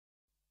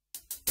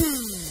At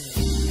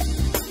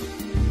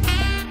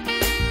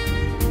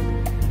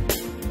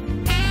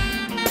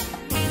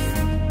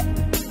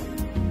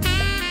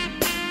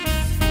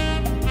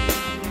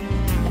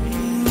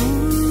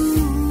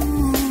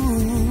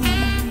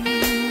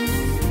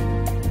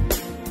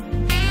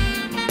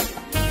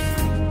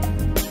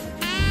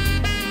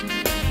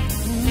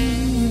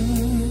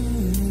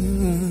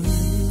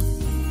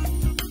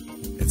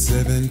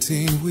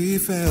 17 we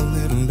fell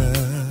in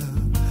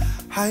love,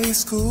 high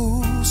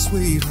school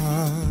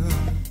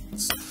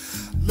sweethearts.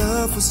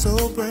 Love was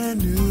so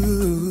brand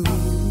new.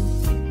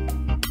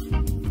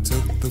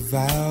 Took the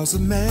vows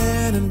of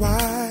man and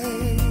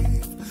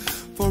wife,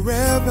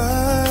 forever,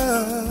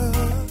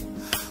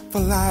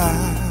 for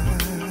life.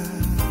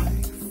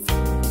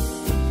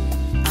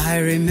 I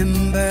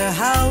remember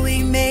how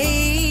we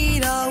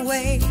made our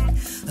way,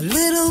 a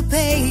little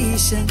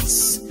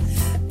patience,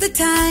 the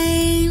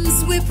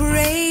times we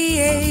prayed.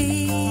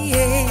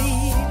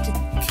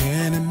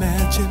 Can't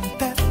imagine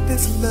that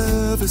this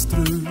love is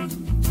through.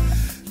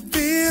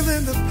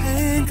 Feeling the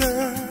pain,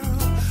 girl,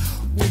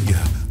 when you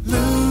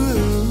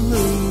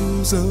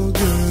lose. Oh,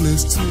 girl,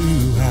 it's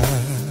too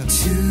hot,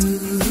 too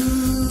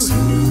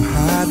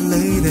hot,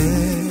 lady.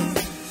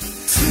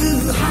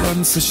 Too hot.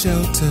 Run for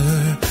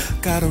shelter,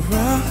 gotta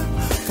run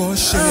for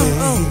shade.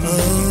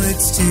 Oh,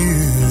 it's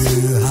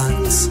too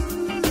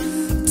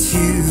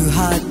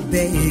hot,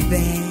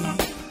 baby.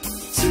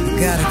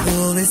 Gotta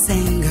cool this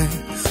anger.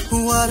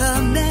 What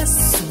a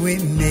mess we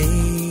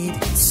made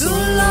so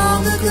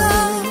long ago.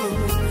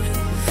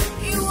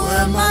 You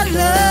were my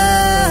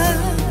love,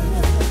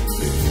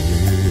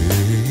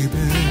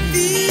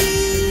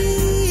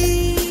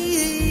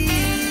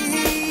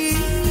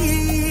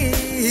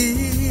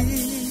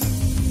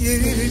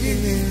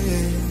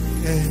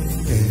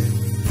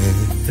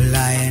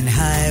 flying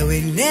high,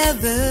 we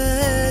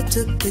never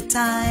took the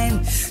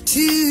time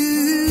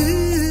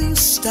to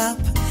stop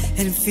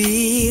and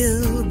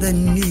feel the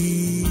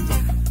need.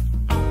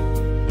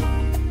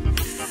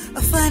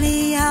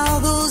 Funny how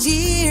those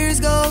years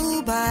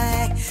go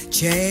by,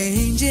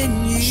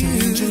 changing you,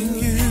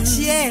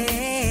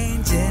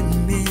 changing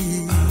me.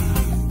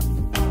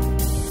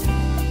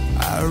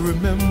 I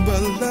remember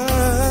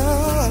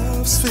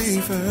love's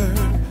fever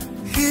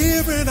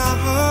here in our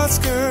hearts,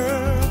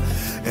 girl,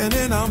 and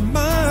in our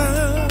minds,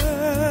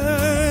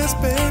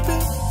 baby.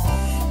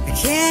 I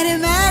can't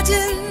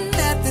imagine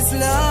that this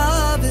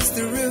love is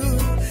through.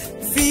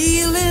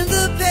 Feeling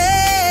the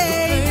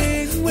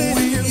pain when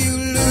you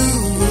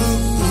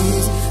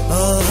lose.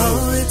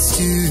 Oh, it's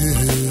too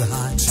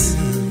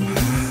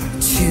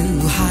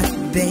hot,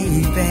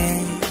 baby.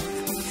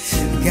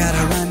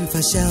 Gotta run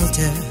for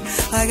shelter,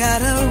 I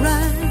gotta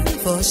run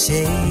for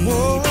shade.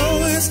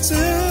 Oh, it's too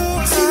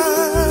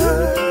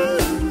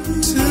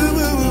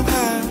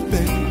hot,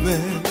 baby.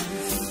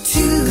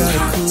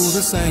 Gotta cool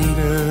this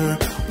anger.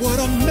 What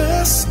a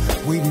mess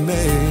we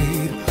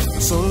made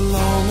so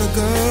long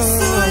ago.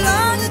 So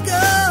long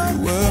ago,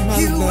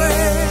 you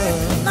were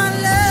my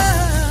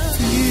love.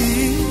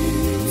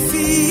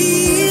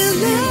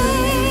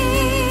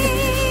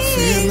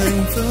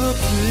 Feeling the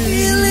pain.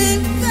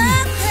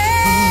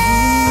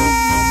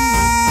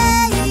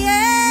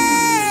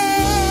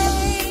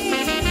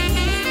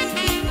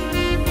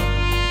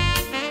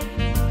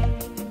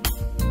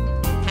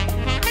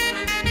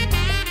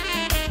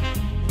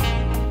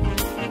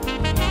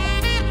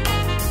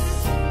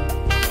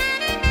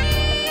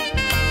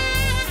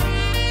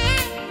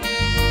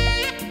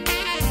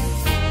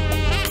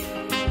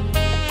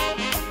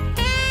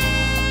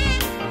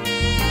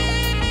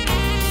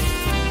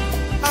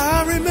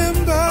 I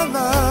remember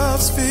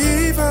love's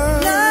fever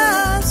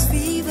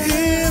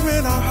here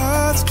in our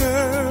hearts,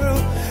 girl,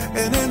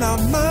 and in our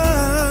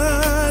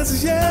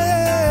minds,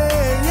 yeah.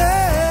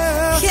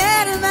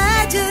 Can't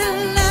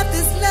imagine that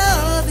this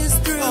love is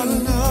through. Oh,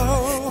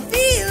 no.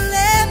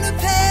 Feeling the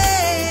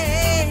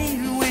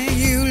pain when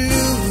you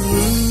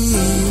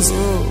lose.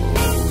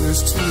 Oh,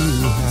 it's too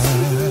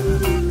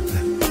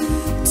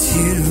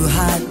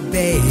hot,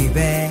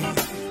 baby.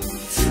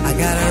 I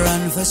gotta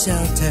run for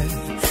shelter,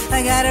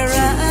 I gotta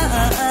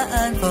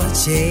run for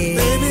shade.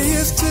 Baby,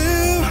 it's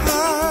too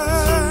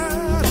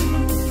hot,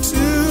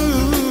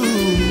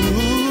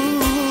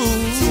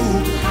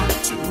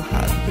 too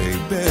hot,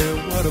 baby.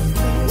 What a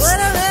mess, what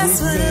a mess.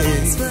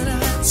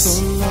 So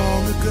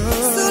long ago.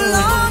 So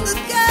long